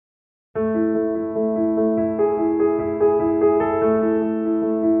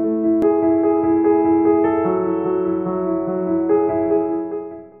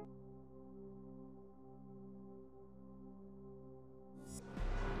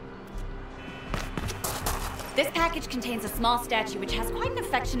This package contains a small statue which has quite an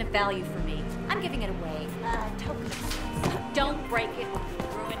affectionate value for me. I'm giving it away. Token of sorts. Don't break it or you'll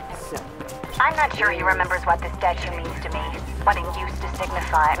ruin everything. I'm not sure he remembers what the statue means to me, what it used to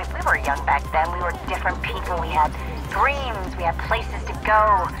signify. I mean, we were young back then. We were different people. We had dreams. We had places to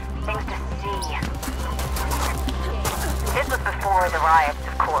go, things to see. This was before the riots,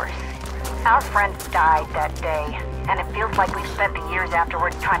 of course. Our friends died that day, and it feels like we've spent the years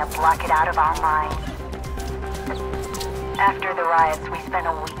afterwards trying to block it out of our minds. After the riots, we spent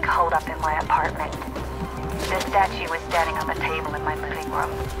a week holed up in my apartment. The statue was standing on the table in my living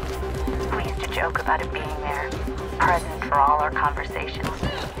room. We used to joke about it being there, present for all our conversations,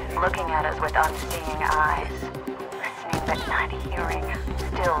 looking at us with unseeing eyes, listening but not hearing,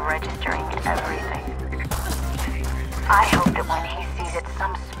 still registering everything. I hope that when he sees it,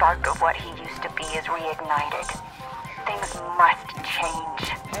 some spark of what he used to be is reignited. Things must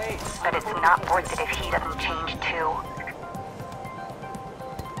change, but it's not worth it if he doesn't change too.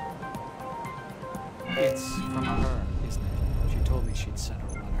 It's from her, isn't it? She told me she'd sent her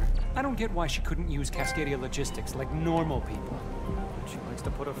a letter. I don't get why she couldn't use Cascadia logistics like normal people. But she likes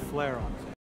to put a flare on it.